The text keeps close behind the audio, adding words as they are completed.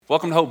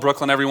Welcome to Hope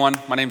Brooklyn, everyone.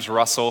 My name's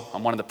Russell.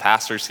 I'm one of the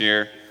pastors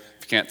here.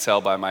 If you can't tell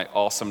by my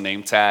awesome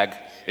name tag.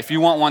 If you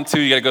want one too,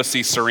 you gotta go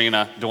see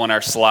Serena doing our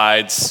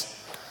slides.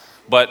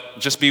 But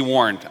just be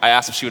warned, I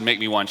asked if she would make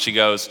me one. She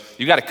goes,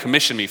 you gotta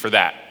commission me for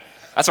that.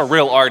 That's a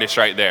real artist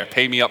right there.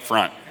 Pay me up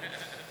front.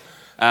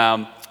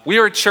 We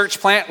are a church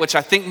plant, which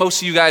I think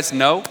most of you guys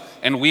know,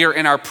 and we are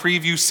in our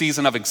preview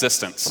season of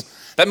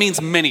existence. That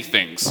means many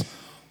things.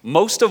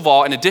 Most of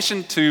all, in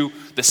addition to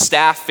the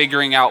staff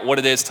figuring out what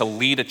it is to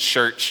lead a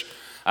church,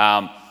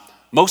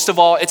 most of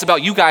all, it's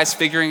about you guys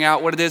figuring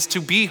out what it is to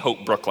be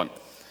Hope Brooklyn.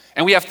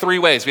 And we have three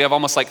ways. We have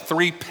almost like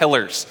three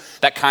pillars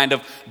that kind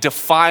of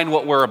define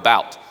what we're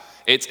about.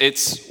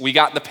 We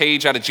got the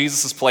page out of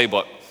Jesus'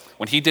 playbook.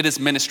 When he did his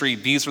ministry,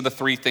 these were the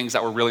three things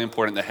that were really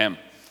important to him.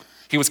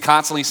 He was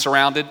constantly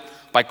surrounded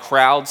by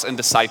crowds and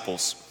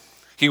disciples.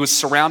 He was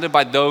surrounded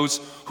by those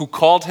who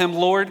called him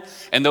Lord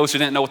and those who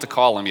didn't know what to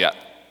call him yet.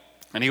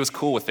 And he was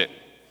cool with it.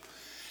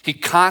 He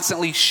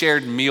constantly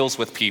shared meals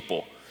with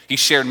people. He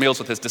shared meals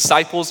with his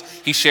disciples.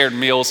 He shared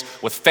meals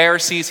with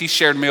Pharisees. He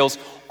shared meals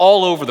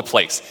all over the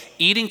place.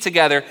 Eating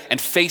together and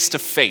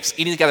face-to-face,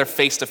 eating together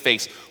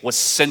face-to-face was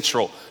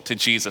central to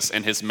Jesus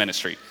and his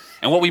ministry.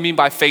 And what we mean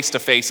by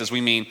face-to-face is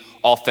we mean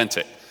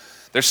authentic.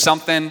 There's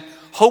something,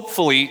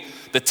 hopefully,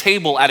 the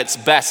table at its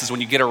best is when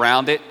you get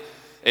around it,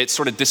 it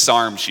sort of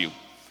disarms you.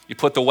 You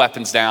put the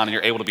weapons down and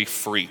you're able to be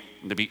free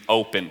and to be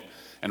open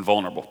and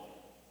vulnerable.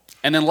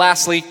 And then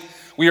lastly,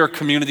 we are a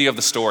community of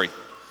the story.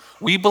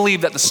 We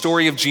believe that the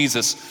story of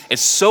Jesus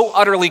is so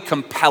utterly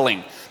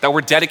compelling that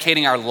we're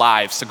dedicating our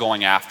lives to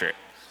going after it.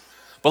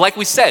 But like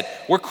we said,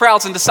 we're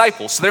crowds and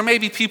disciples. So there may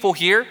be people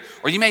here,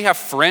 or you may have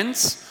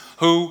friends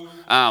who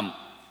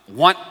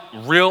want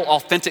real,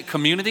 authentic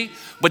community,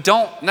 but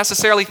don't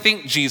necessarily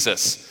think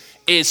Jesus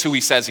is who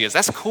he says he is.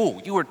 That's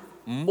cool. You are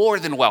more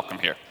than welcome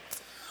here.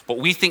 But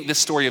we think this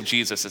story of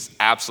Jesus is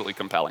absolutely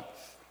compelling.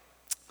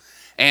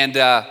 And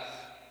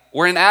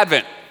we're in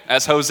Advent,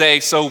 as Jose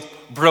so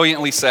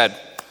brilliantly said.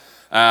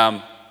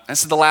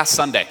 This is the last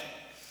Sunday.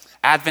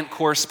 Advent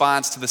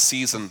corresponds to the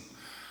season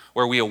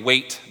where we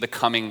await the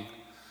coming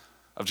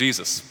of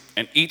Jesus.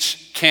 And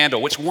each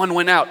candle, which one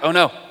went out? Oh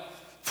no,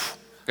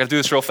 gotta do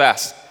this real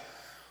fast.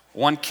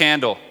 One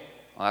candle,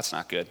 well that's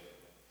not good.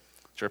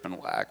 Dripping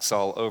wax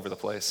all over the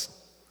place.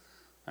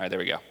 All right, there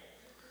we go.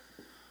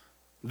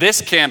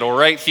 This candle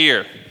right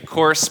here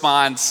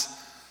corresponds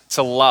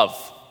to love,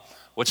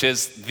 which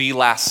is the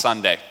last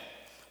Sunday.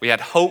 We had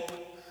hope,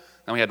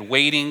 then we had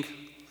waiting,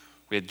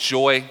 we had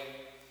joy,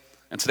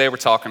 and today we're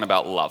talking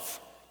about love.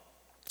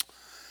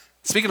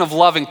 Speaking of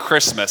love and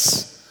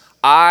Christmas,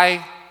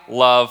 I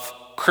love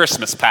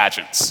Christmas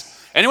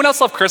pageants. Anyone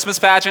else love Christmas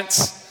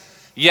pageants?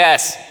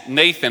 Yes,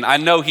 Nathan, I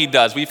know he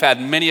does. We've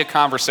had many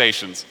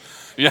conversations.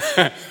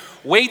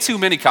 Way too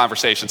many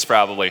conversations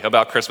probably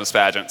about Christmas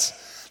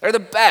pageants. They're the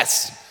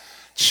best.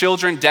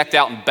 Children decked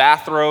out in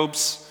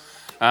bathrobes,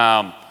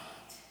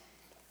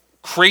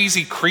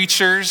 crazy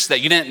creatures that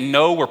you didn't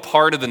know were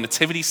part of the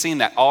nativity scene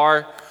that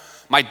are.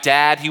 My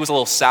dad, he was a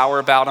little sour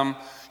about them.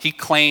 He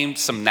claimed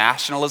some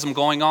nationalism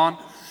going on.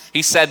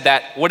 He said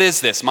that, what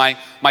is this? My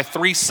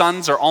three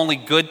sons are only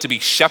good to be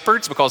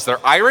shepherds because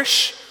they're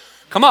Irish?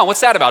 Come on, what's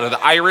that about? Are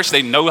the Irish,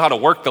 they know how to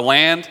work the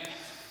land?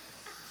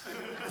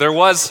 There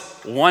was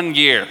one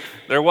year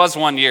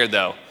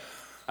though,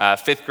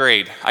 5th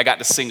grade, I got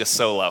to sing a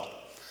solo.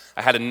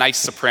 I had a nice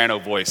soprano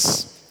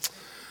voice,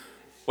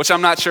 which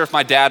I'm not sure if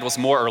my dad was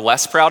more or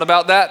less proud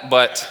about that,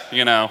 but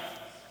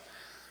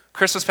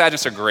Christmas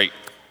pageants are great.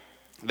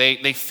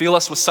 They fill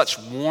us with such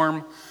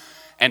warm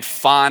and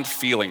fond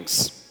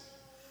feelings.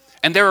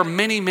 And there are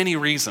many, many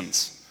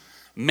reasons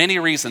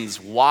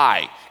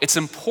why it's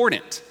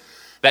important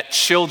that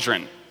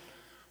children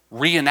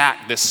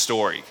reenact this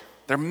story.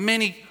 There are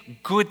many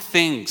good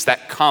things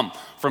that come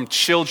from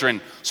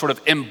children sort of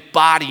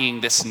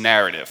embodying this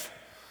narrative.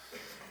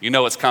 You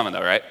know what's coming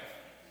though, right?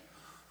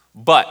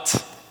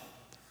 But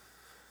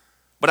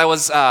I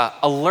was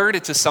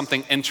alerted to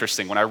something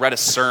interesting when I read a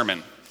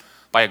sermon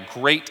by a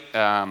great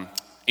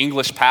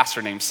English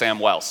pastor named Sam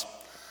Wells.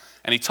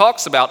 And he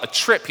talks about a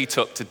trip he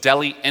took to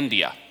Delhi,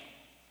 India.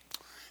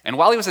 And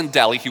while he was in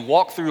Delhi, he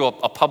walked through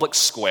a public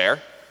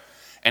square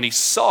and he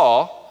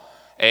saw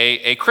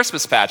a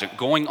Christmas pageant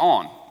going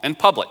on in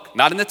public.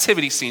 Not a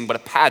nativity scene, but a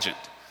pageant.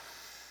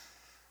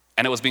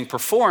 And it was being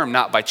performed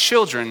not by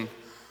children,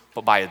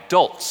 but by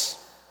adults.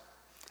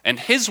 And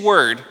his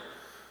word,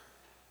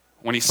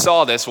 when he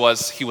saw this,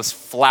 was he was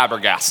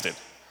flabbergasted.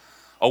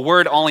 A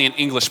word only an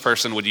English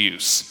person would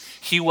use.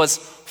 He was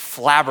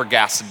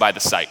flabbergasted by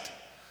the sight.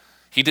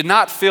 He did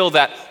not feel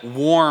that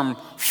warm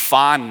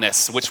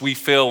fondness which we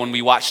feel when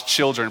we watch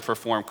children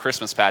perform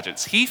Christmas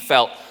pageants. He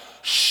felt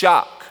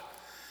shock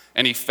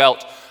and he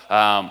felt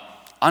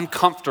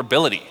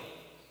uncomfortability.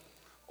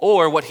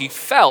 Or what he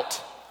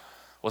felt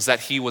was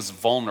that he was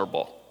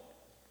vulnerable.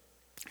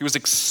 He was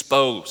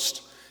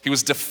exposed. He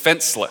was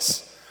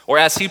defenseless. Or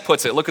as he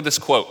puts it, look at this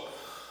quote.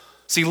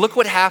 See, look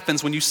what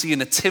happens when you see a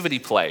nativity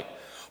play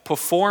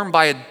performed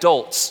by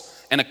adults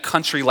in a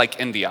country like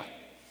India.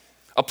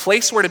 A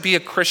place where to be a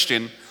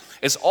Christian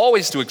is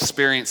always to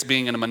experience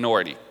being in a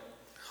minority,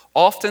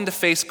 often to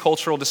face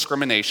cultural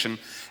discrimination,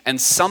 and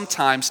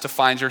sometimes to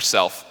find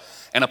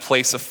yourself in a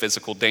place of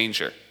physical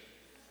danger.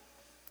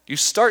 You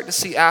start to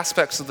see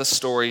aspects of the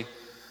story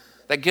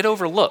that get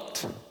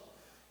overlooked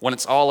when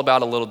it's all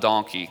about a little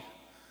donkey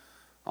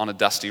on a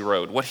dusty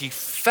road. What he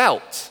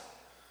felt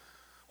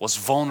was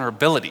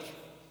vulnerability,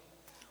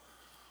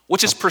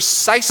 which is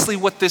precisely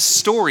what this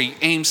story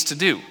aims to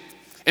do.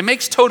 It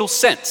makes total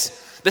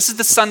sense. This is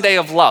the Sunday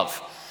of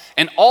love.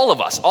 And all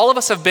of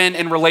us have been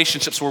in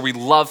relationships where we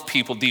love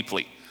people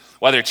deeply.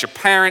 Whether it's your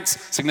parents,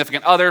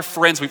 significant other,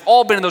 friends, we've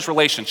all been in those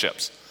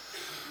relationships.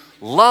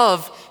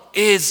 Love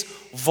is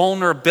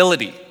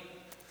vulnerability.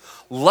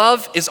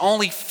 Love is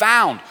only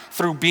found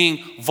through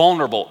being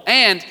vulnerable.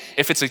 And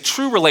if it's a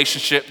true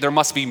relationship, there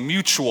must be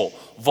mutual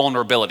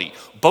vulnerability.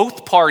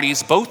 Both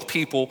parties, both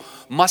people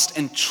must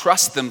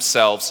entrust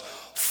themselves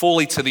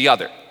fully to the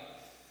other.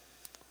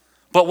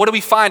 But what do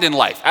we find in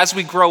life? As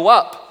we grow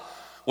up,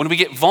 when we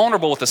get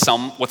vulnerable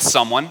with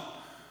someone,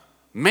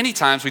 many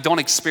times we don't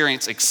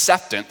experience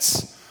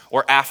acceptance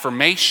or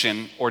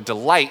affirmation or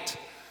delight.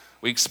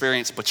 We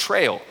experience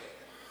betrayal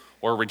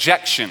or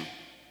rejection.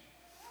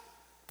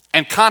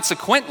 And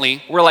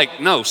consequently, we're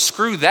like, no,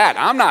 screw that.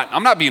 I'm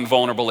not being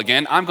vulnerable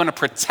again. I'm going to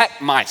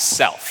protect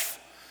myself.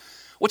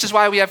 Which is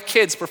why we have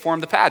kids perform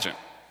the pageant.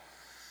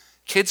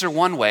 Kids are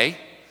one way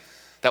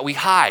that we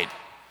hide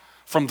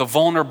from the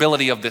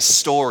vulnerability of this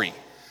story.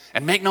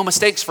 And make no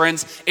mistakes,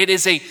 friends, it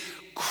is a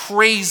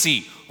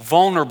crazy,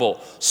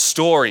 vulnerable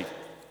story.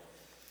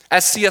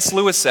 As C.S.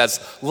 Lewis says,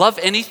 love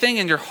anything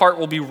and your heart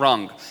will be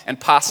wrung and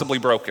possibly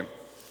broken.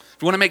 If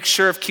you want to make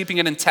sure of keeping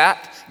it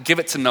intact, give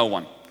it to no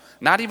one,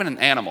 not even an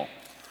animal.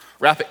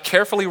 Wrap it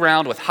carefully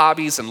round with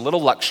hobbies and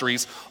little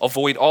luxuries.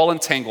 Avoid all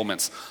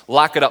entanglements.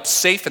 Lock it up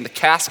safe in the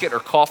casket or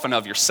coffin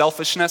of your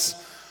selfishness.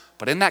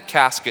 But in that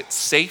casket,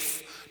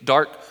 safe,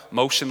 dark,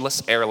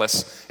 motionless,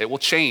 airless, it will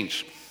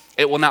change.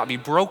 It will not be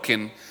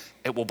broken.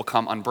 It will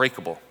become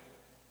unbreakable,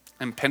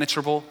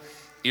 impenetrable,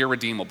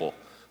 irredeemable.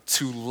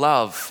 To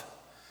love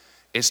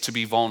is to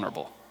be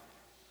vulnerable.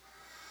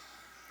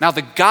 Now,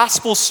 the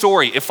gospel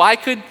story, if I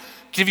could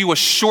give you a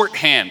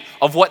shorthand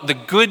of what the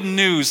good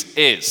news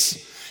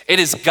is, it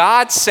is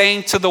God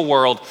saying to the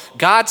world,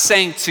 God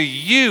saying to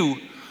you,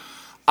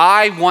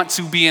 I want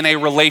to be in a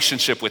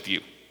relationship with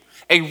you.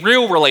 A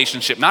real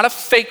relationship, not a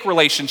fake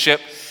relationship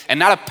and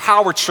not a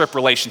power trip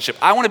relationship.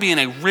 I want to be in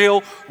a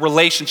real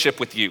relationship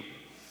with you.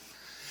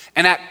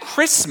 And at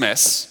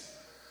Christmas,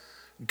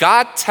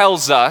 God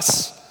tells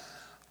us,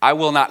 I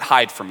will not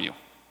hide from you.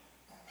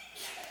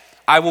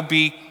 I will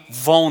be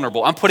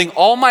vulnerable. I'm putting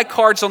all my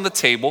cards on the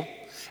table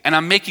and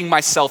I'm making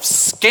myself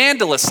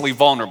scandalously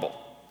vulnerable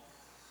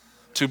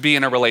to be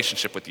in a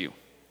relationship with you.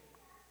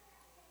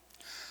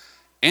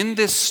 In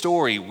this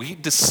story, we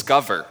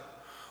discover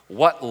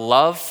what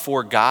love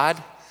for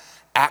God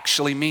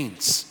actually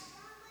means.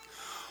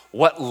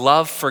 What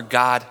love for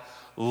God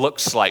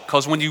looks like.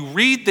 Because when you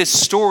read this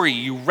story,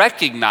 you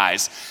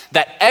recognize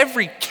that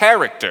every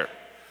character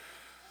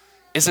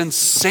is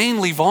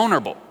insanely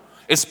vulnerable,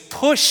 is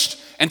pushed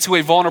into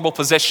a vulnerable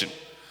position,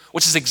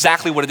 which is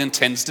exactly what it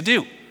intends to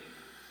do.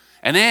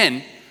 And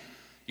then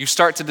you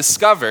start to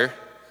discover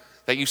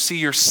that you see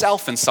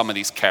yourself in some of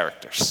these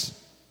characters.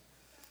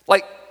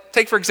 Like,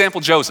 take for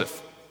example,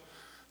 Joseph.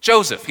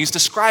 Joseph, he's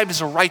described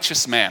as a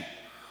righteous man,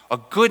 a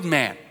good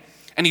man,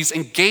 and he's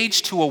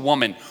engaged to a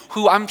woman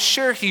who I'm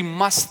sure he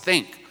must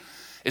think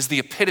is the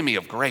epitome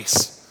of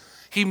grace.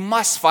 He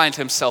must find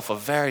himself a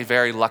very,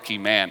 very lucky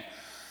man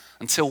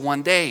until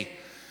one day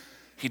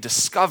he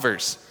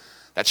discovers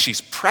that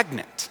she's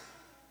pregnant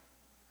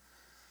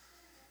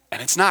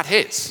and it's not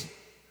his.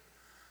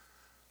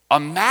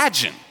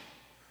 Imagine,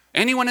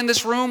 anyone in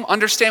this room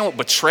understand what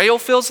betrayal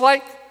feels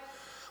like?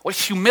 What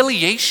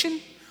humiliation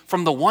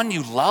from the one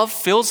you love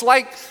feels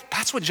like?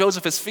 That's what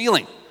Joseph is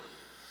feeling.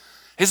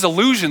 His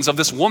illusions of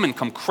this woman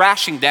come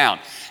crashing down.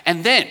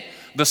 And then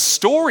the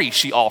story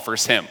she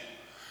offers him,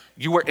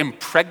 you were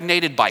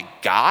impregnated by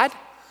God?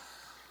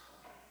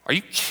 Are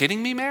you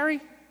kidding me,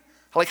 Mary?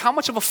 Like, how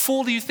much of a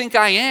fool do you think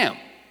I am?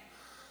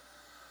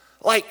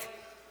 Like,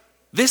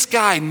 this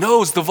guy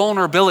knows the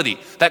vulnerability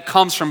that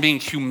comes from being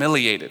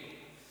humiliated.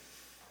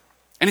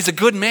 And he's a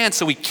good man,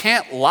 so he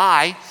can't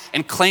lie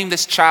and claim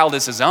this child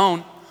as his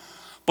own.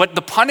 But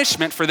the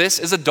punishment for this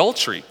is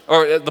adultery,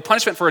 or the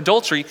punishment for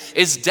adultery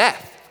is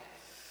death.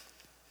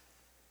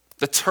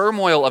 The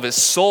turmoil of his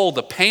soul,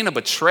 the pain of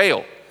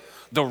betrayal,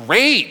 the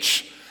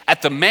rage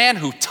at the man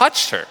who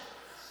touched her.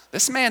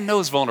 This man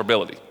knows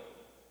vulnerability.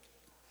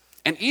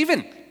 And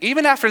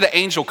even after the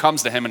angel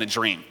comes to him in a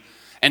dream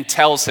and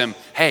tells him,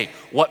 hey,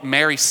 what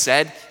Mary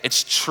said,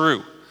 it's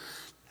true.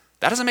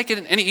 That doesn't make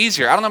it any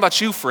easier. I don't know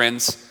about you,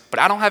 friends, but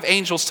I don't have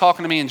angels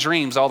talking to me in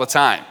dreams all the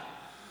time.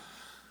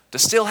 To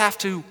still have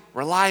to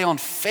rely on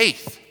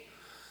faith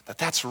that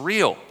that's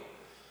real.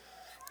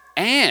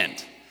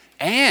 And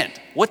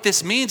what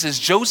this means is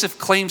Joseph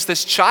claims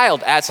this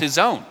child as his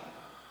own.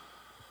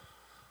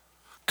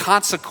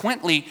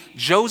 Consequently,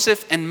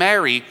 Joseph and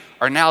Mary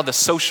are now the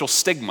social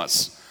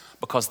stigmas.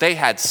 because they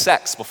had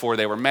sex before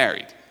they were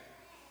married.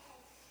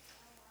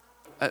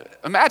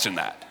 Imagine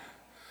that.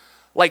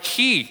 Like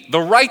he, the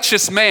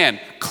righteous man,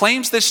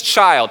 claims this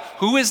child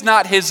who is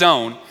not his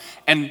own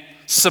and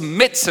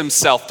submits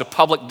himself to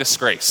public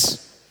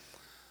disgrace.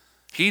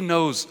 He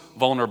knows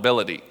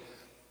vulnerability.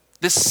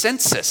 This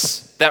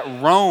census that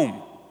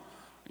Rome,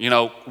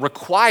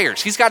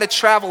 requires. He's got to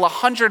travel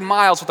 100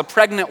 miles with a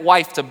pregnant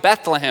wife to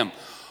Bethlehem.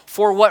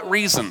 For what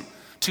reason?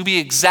 To be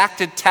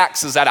exacted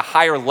taxes at a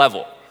higher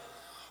level.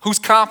 Who's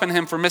comping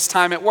him for missed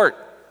time at work?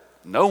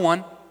 No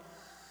one.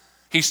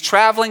 He's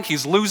traveling,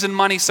 he's losing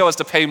money so as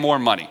to pay more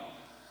money.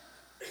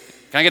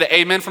 Can I get an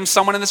amen from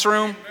someone in this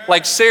room?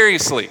 Like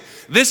seriously,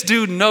 this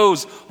dude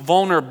knows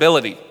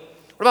vulnerability.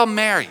 What about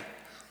Mary?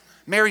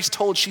 Mary's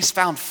told she's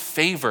found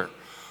favor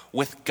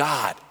with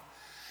God.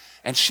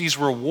 And she's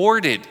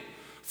rewarded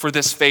for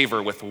this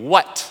favor with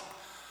what?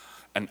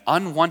 An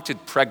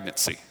unwanted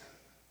pregnancy.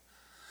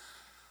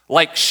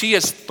 Like she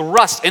is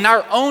thrust in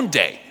our own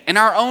day,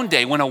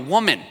 when a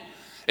woman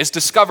is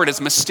discovered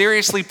as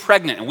mysteriously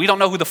pregnant and we don't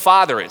know who the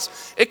father is,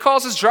 it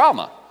causes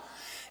drama.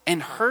 In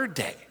her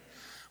day,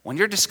 when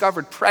you're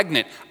discovered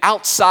pregnant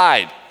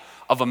outside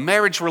of a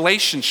marriage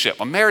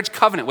relationship, a marriage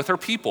covenant with her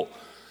people,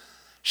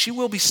 she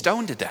will be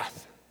stoned to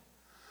death.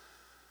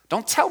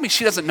 Don't tell me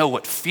she doesn't know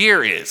what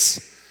fear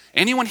is.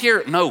 Anyone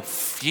here know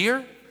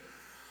fear?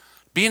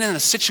 Being in a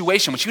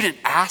situation which you didn't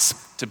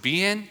ask to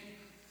be in?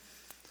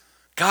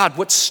 God,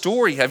 what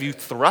story have you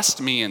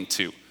thrust me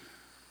into?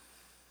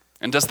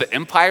 And does the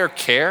empire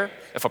care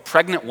if a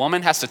pregnant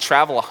woman has to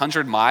travel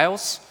 100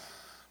 miles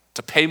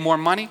to pay more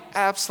money?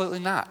 Absolutely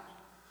not.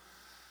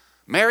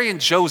 Mary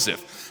and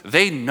Joseph,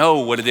 they know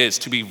what it is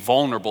to be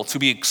vulnerable, to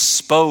be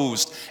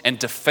exposed and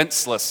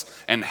defenseless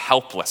and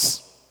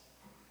helpless.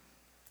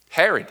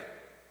 Herod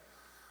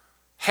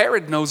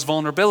knows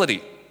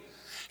vulnerability.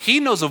 He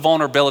knows a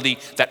vulnerability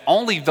that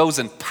only those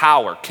in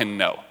power can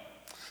know.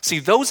 See,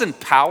 those in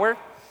power,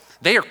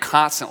 they are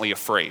constantly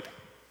afraid.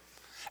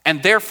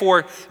 And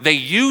therefore, they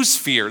use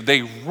fear,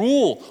 they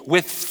rule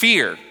with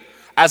fear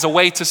as a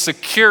way to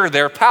secure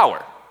their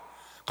power.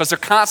 Because they're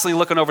constantly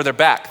looking over their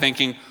back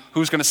thinking,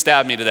 who's going to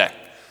stab me today?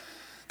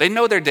 They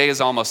know their day is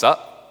almost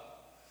up.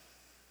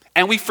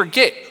 And we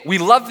forget, we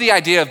love the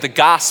idea of the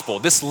gospel,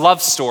 this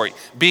love story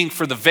being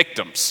for the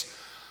victims.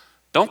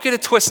 Don't get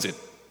it twisted.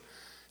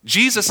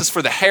 Jesus is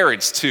for the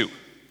Herods too.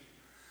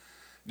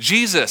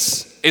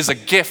 Jesus is a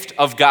gift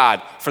of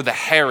God for the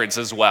Herods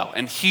as well,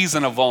 and he's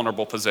in a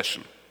vulnerable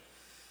position.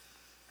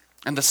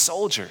 And the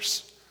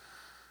soldiers,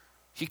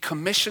 he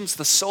commissions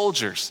the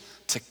soldiers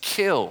to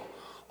kill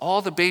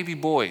all the baby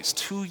boys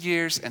 2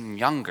 years and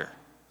younger.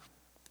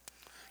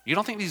 You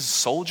don't think these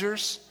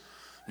soldiers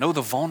know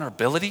the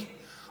vulnerability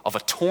of a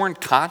torn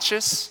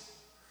conscience?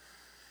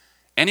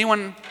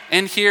 Anyone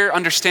in here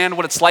understand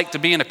what it's like to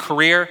be in a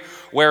career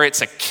where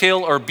it's a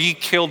kill or be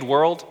killed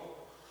world?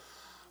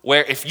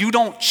 Where if you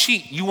don't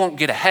cheat, you won't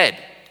get ahead.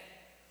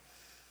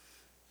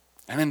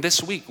 And then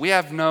this week, we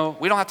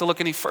don't have to look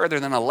any further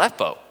than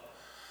Aleppo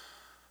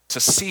to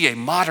see a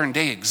modern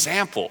day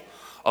example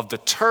of the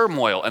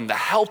turmoil and the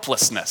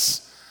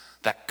helplessness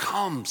that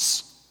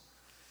comes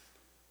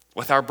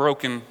with our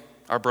broken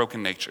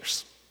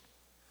natures.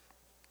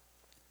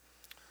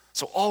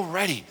 So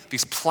already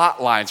these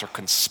plot lines are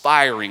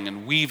conspiring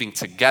and weaving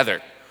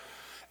together,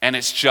 and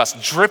it's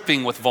just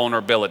dripping with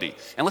vulnerability.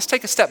 And let's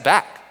take a step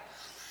back.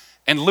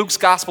 In Luke's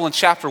gospel in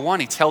chapter 1,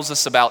 he tells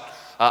us about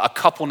a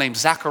couple named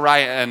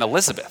Zachariah and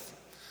Elizabeth.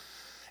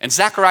 And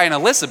Zachariah and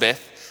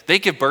Elizabeth, they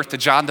give birth to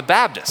John the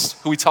Baptist,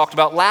 who we talked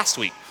about last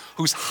week,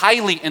 who's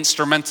highly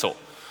instrumental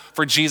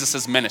for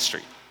Jesus'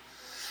 ministry.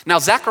 Now,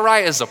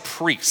 Zachariah is a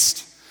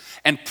priest,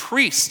 and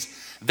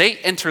priests, they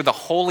enter the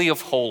Holy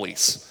of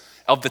Holies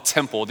of the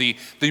temple, the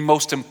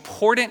most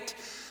important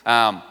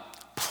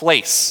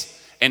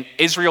place in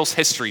Israel's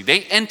history.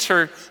 They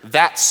enter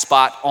that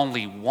spot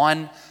only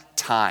one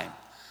time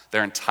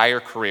their entire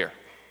career.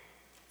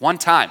 One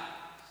time.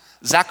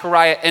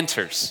 Zechariah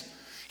enters.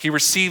 He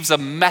receives a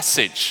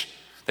message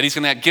that he's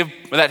going to give,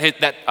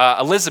 that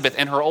Elizabeth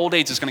in her old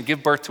age is going to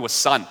give birth to a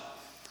son.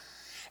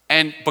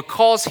 And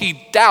because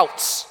he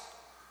doubts,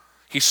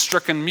 he's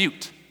stricken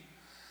mute.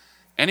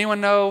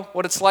 Anyone know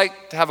what it's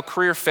like to have a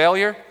career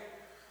failure?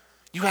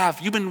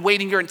 You've been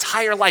waiting your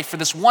entire life for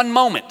this one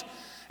moment,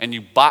 and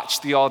you botch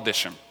the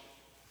audition.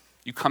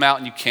 You come out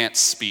and you can't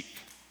speak.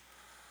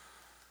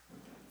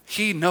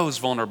 He knows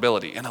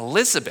vulnerability. And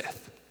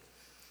Elizabeth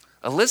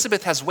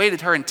has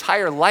waited her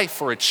entire life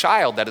for a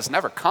child that has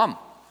never come.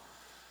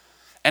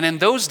 And in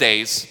those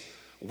days,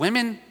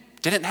 women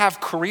didn't have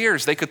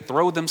careers they could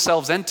throw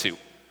themselves into.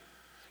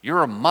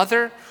 You're a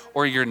mother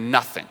or you're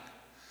nothing.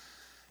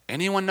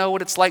 Anyone know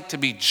what it's like to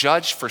be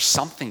judged for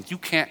something you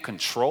can't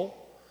control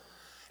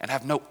and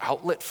have no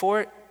outlet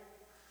for it?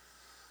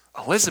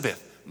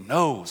 Elizabeth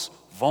knows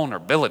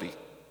vulnerability.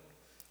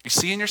 You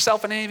seeing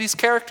yourself in any of these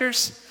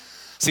characters?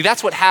 See,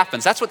 that's what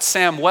happens. That's what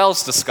Sam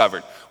Wells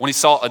discovered when he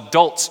saw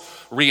adults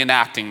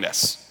reenacting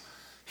this.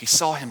 He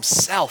saw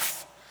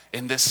himself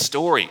in this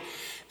story,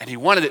 and he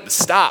wanted it to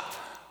stop.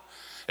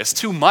 It's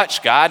too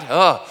much, God.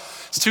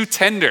 It's too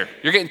tender.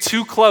 You're getting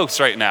too close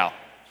right now.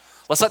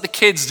 Let's let the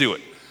kids do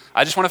it.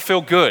 I just want to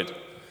feel good.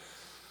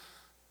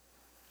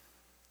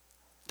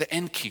 The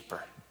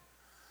innkeeper,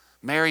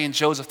 Mary and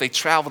Joseph, they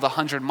traveled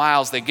 100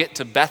 miles. They get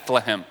to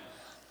Bethlehem.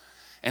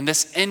 And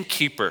this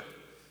innkeeper,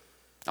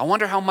 I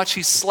wonder how much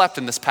he slept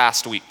in this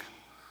past week.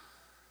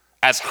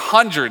 As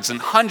hundreds and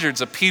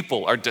hundreds of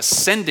people are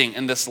descending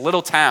in this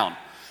little town,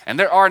 and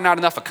there are not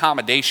enough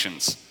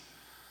accommodations.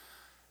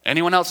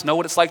 Anyone else know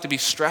what it's like to be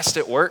stressed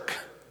at work?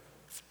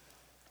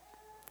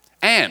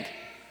 And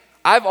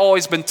I've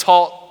always been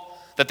taught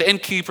that the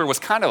innkeeper was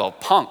kind of a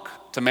punk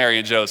to Mary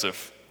and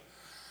Joseph.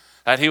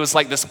 That he was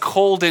like this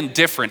cold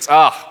indifference.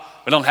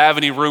 We don't have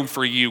any room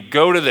for you.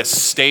 Go to this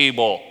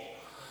stable.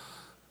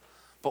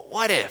 But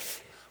what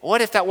if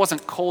that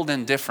wasn't cold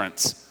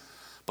indifference,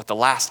 but the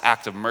last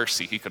act of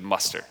mercy he could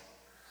muster?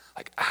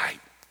 Like,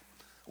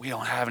 we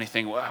don't have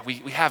anything.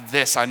 We have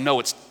this. I know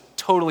it's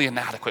totally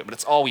inadequate, but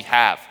it's all we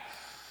have.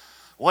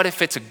 What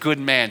if it's a good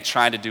man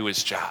trying to do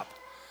his job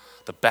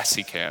the best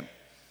he can?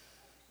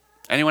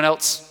 Anyone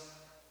else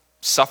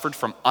suffered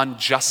from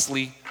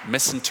unjustly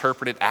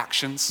misinterpreted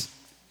actions?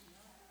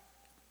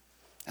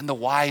 And the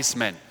wise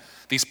men,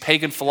 these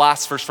pagan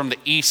philosophers from the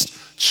East,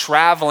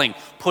 traveling,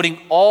 putting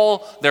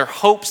all their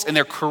hopes and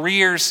their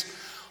careers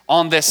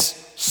on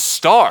this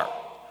star,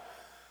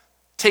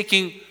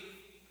 taking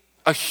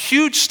a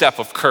huge step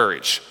of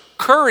courage.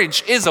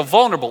 Courage is a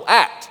vulnerable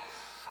act.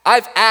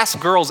 I've asked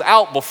girls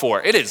out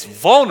before. It is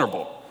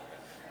vulnerable.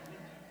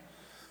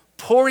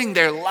 Pouring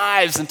their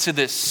lives into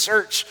this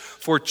search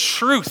for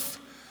truth,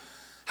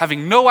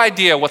 having no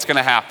idea what's going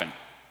to happen.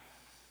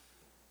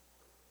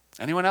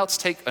 Anyone else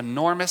take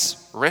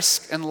enormous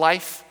risk in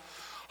life,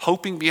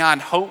 hoping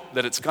beyond hope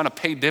that it's going to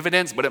pay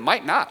dividends, but it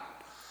might not?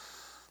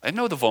 They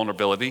know the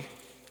vulnerability.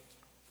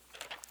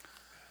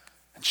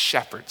 And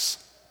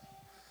shepherds,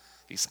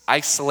 these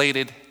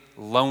isolated,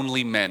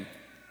 lonely men,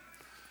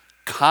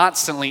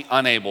 constantly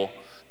unable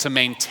to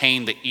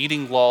maintain the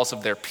eating laws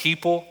of their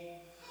people,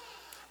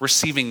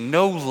 receiving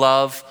no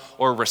love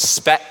or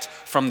respect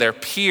from their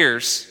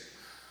peers,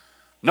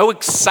 no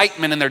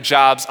excitement in their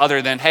jobs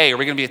other than, hey, are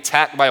we going to be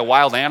attacked by a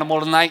wild animal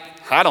tonight?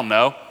 I don't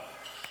know.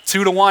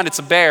 2-1, it's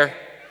a bear.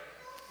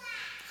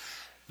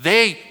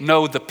 They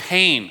know the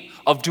pain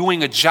of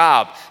doing a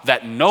job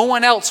that no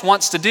one else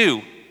wants to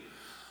do,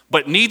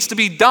 but needs to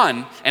be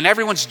done, and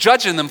everyone's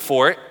judging them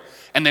for it,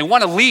 and they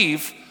want to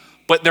leave,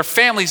 but their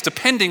family's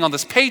depending on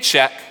this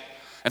paycheck,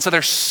 and so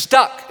they're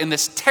stuck in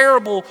this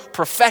terrible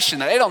profession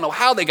that they don't know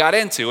how they got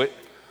into it.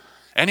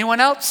 Anyone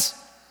else?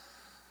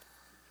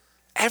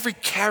 Every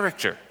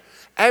character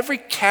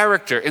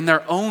in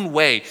their own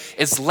way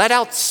is let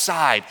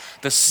outside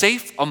the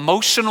safe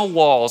emotional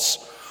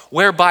walls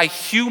whereby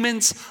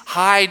humans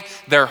hide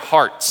their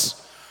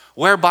hearts,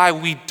 whereby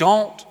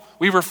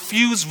we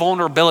refuse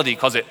vulnerability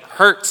because it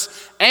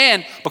hurts,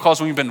 and because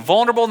when we've been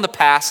vulnerable in the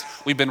past,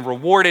 we've been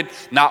rewarded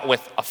not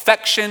with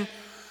affection,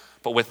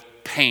 but with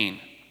pain.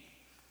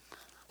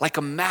 Like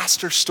a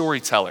master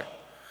storyteller,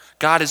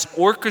 God has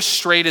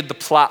orchestrated the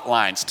plot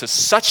lines to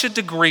such a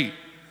degree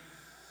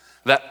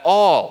that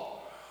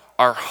all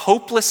are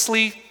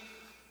hopelessly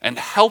and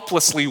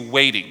helplessly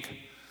waiting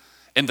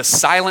in the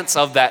silence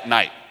of that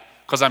night.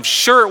 Because I'm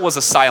sure it was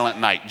a silent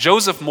night.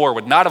 Joseph Moore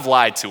would not have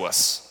lied to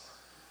us.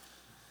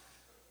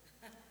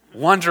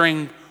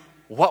 Wondering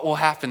what will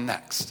happen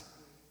next.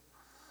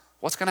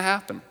 What's going to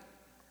happen?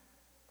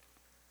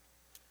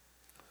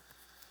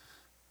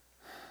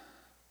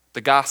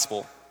 The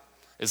gospel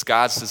is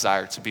God's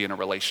desire to be in a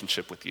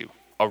relationship with you,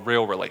 a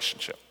real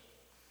relationship.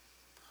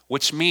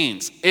 Which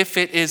means if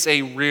it is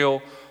a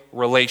real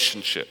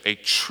relationship, a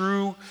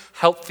true,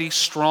 healthy,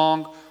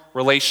 strong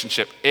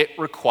relationship, it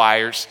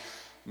requires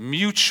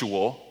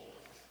mutual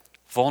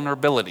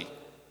vulnerability.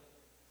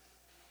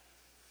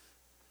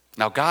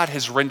 Now, God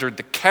has rendered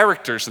the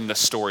characters in this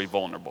story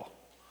vulnerable,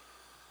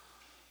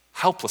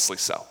 helplessly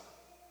so.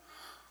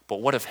 But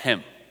what of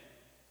him?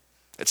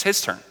 It's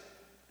his turn.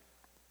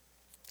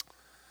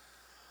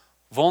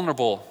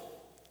 Vulnerable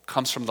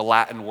comes from the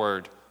Latin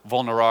word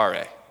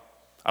vulnerare.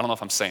 I don't know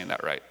if I'm saying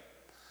that right,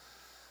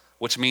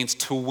 which means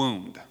to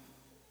wound.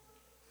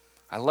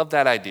 I love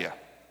that idea.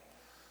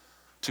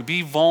 To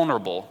be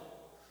vulnerable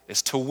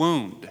is to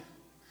wound,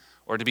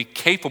 or to be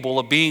capable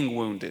of being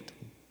wounded.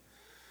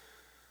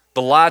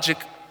 The logic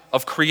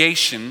of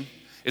creation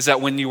is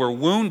that when you are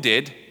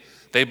wounded,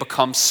 they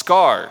become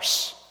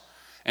scars.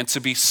 And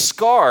to be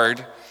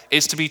scarred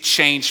is to be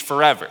changed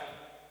forever.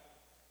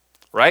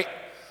 Right?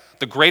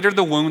 The greater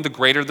the wound, the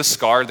greater the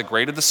scar. The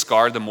greater the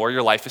scar, the more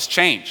your life is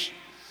changed.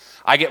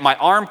 I get my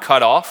arm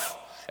cut off,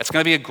 it's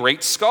going to be a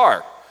great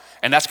scar.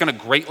 And that's going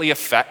to greatly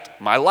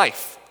affect my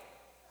life.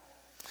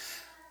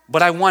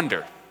 But I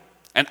wonder,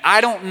 and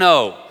I don't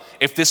know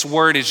if this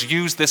word is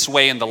used this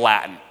way in the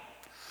Latin,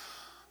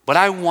 but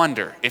I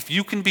wonder if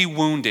you can be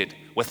wounded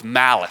with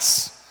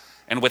malice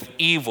and with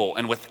evil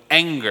and with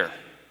anger,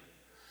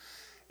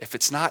 if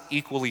it's not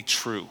equally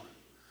true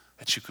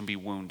that you can be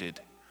wounded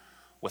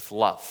with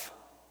love.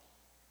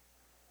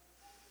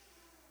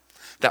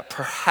 that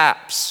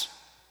perhaps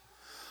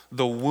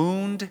the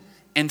wound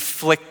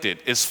inflicted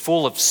is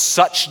full of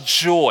such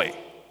joy,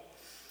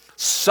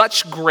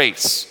 such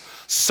grace,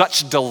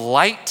 such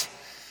delight,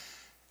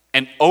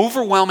 and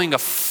overwhelming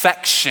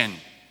affection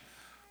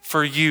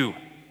for you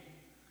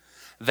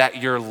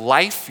that your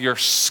life, your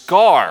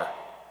scar,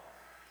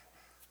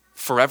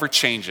 forever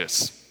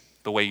changes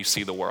the way you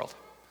see the world.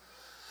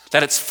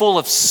 That it's full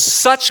of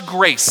such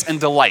grace and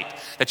delight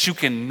that you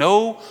can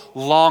no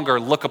longer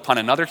look upon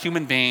another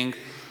human being,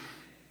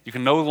 you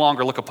can no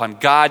longer look upon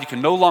God, you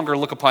can no longer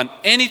look upon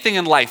anything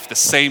in life the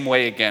same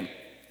way again.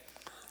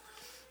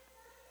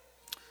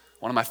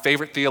 One of my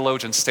favorite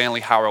theologians,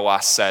 Stanley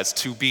Hauerwas, says,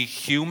 to be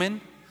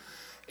human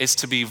is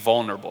to be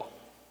vulnerable.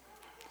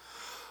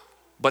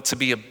 But to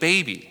be a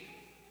baby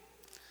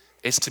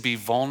is to be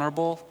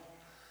vulnerable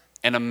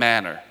in a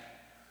manner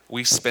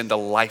we spend a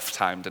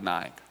lifetime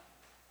denying.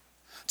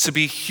 To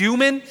be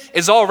human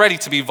is already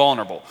to be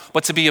vulnerable,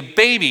 but to be a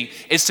baby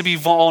is to be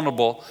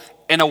vulnerable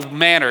in a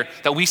manner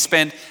that we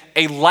spend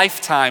a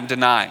lifetime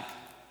denying.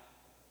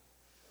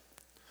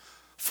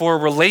 For a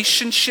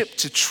relationship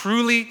to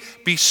truly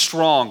be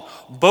strong,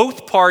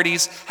 both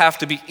parties have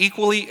to be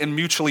equally and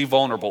mutually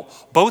vulnerable.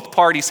 Both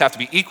parties have to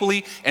be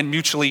equally and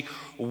mutually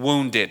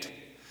wounded.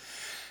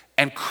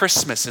 And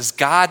Christmas is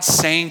God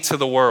saying to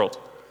the world,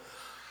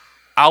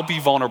 I'll be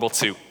vulnerable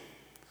too.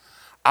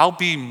 I'll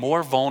be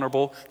more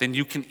vulnerable than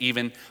you can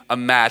even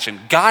imagine.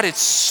 God is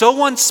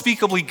so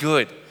unspeakably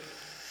good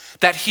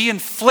that he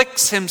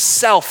inflicts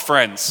himself,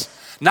 friends,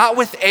 not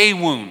with a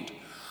wound,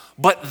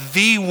 but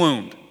the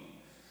wound.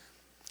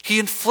 He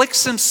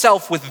inflicts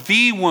himself with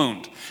the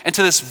wound. And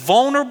to this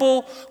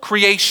vulnerable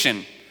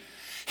creation,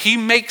 he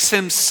makes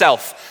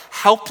himself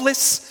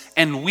helpless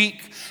and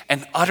weak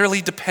and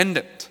utterly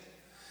dependent.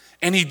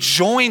 And he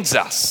joins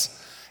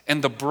us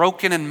in the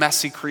broken and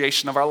messy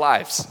creation of our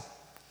lives.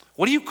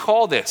 What do you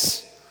call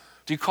this?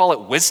 Do you call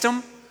it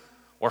wisdom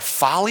or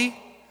folly?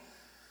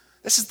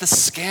 This is the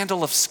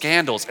scandal of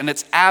scandals, and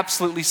it's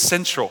absolutely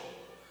central.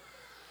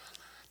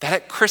 That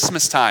at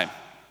Christmas time,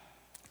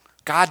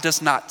 God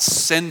does not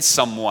send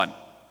someone.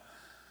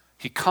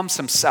 He comes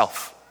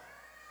himself.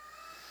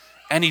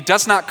 And he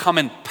does not come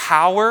in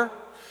power,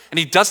 and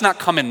he does not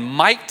come in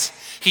might.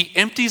 He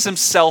empties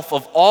himself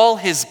of all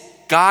his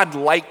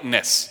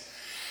God-likeness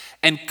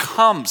and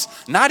comes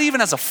not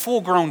even as a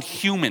full-grown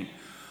human,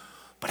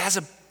 but as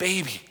a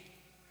baby.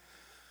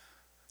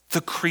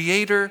 The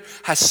Creator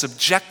has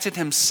subjected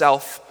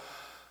himself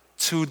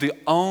to the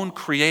own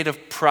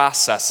creative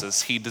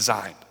processes he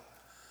designed.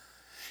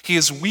 He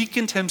has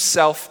weakened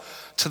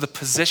himself to the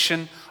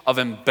position of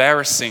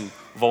embarrassing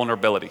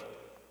vulnerability.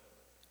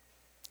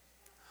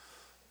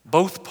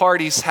 Both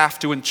parties have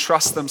to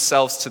entrust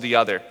themselves to the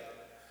other.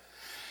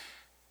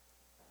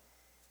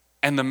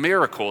 And the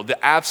miracle,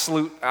 the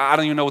absolute, I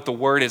don't even know what the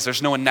word is,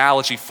 there's no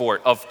analogy for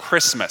it, of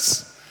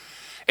Christmas,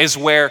 is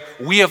where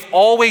we have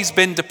always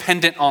been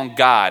dependent on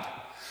God.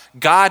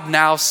 God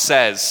now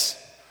says,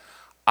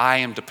 I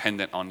am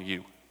dependent on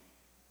you.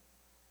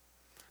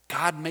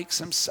 God makes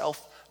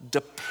himself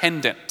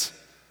dependent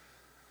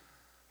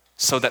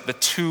so that the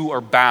two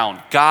are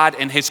bound. God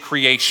and his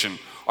creation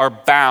are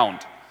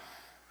bound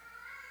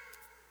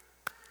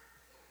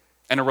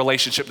in a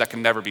relationship that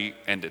can never be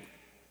ended,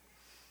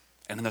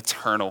 in an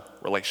eternal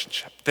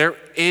relationship. There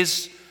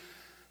is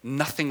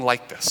nothing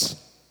like this.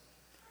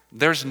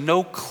 There's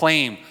no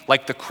claim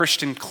like the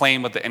Christian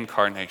claim of the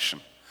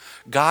incarnation.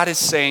 God is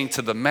saying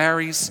to the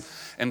Marys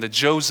and the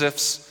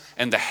Josephs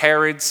and the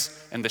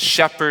Herods and the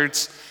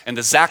shepherds and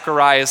the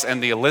Zacharias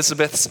and the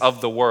Elizabeths of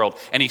the world,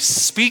 and he's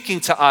speaking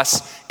to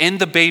us in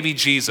the baby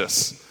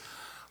Jesus,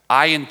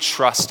 I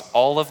entrust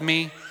all of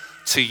me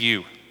to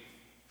you.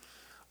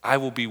 I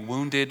will be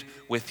wounded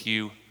with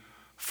you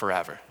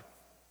forever.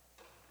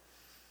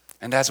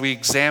 And as we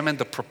examine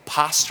the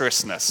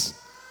preposterousness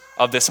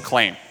of this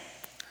claim,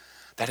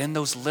 that in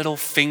those little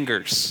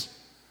fingers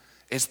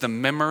is the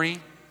memory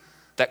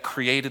that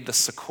created the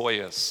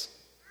sequoias.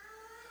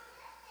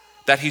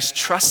 That he's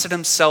trusted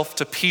himself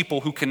to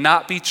people who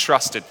cannot be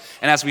trusted.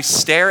 And as we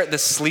stare at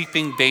this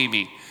sleeping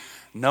baby,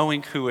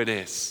 knowing who it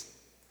is,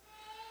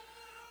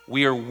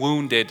 we are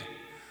wounded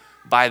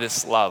by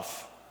this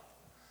love.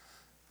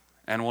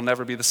 And we'll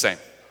never be the same.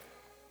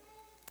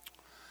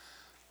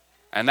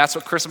 And that's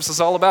what Christmas is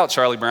all about,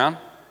 Charlie Brown.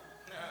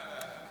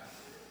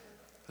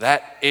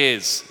 That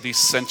is the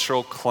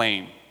central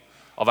claim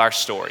of our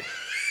story.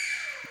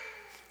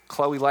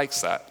 Chloe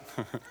likes that.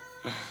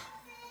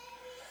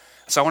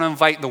 So I want to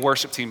invite the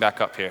worship team back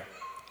up here.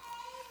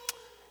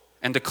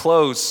 And to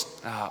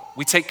close,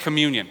 we take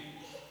communion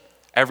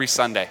every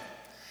Sunday.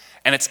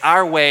 And it's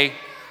our way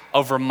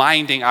of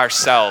reminding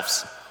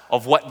ourselves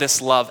of what this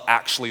love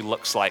actually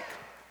looks like.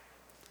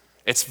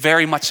 It's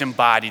very much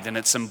embodied, and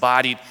it's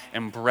embodied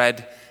in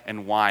bread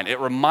and wine. It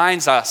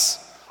reminds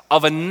us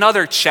of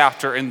another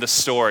chapter in the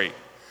story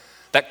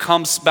that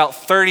comes about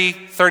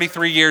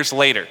 33 years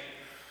later,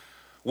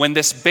 when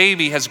this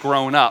baby has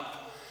grown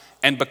up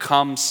and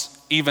becomes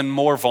even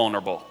more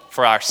vulnerable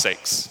for our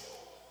sakes.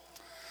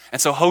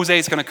 And so Jose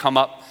is going to come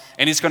up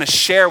and he's going to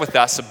share with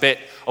us a bit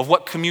of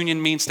what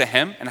communion means to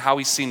him and how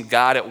he's seen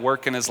God at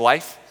work in his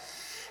life.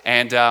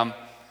 And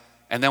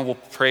then we'll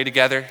pray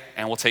together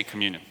and we'll take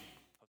communion.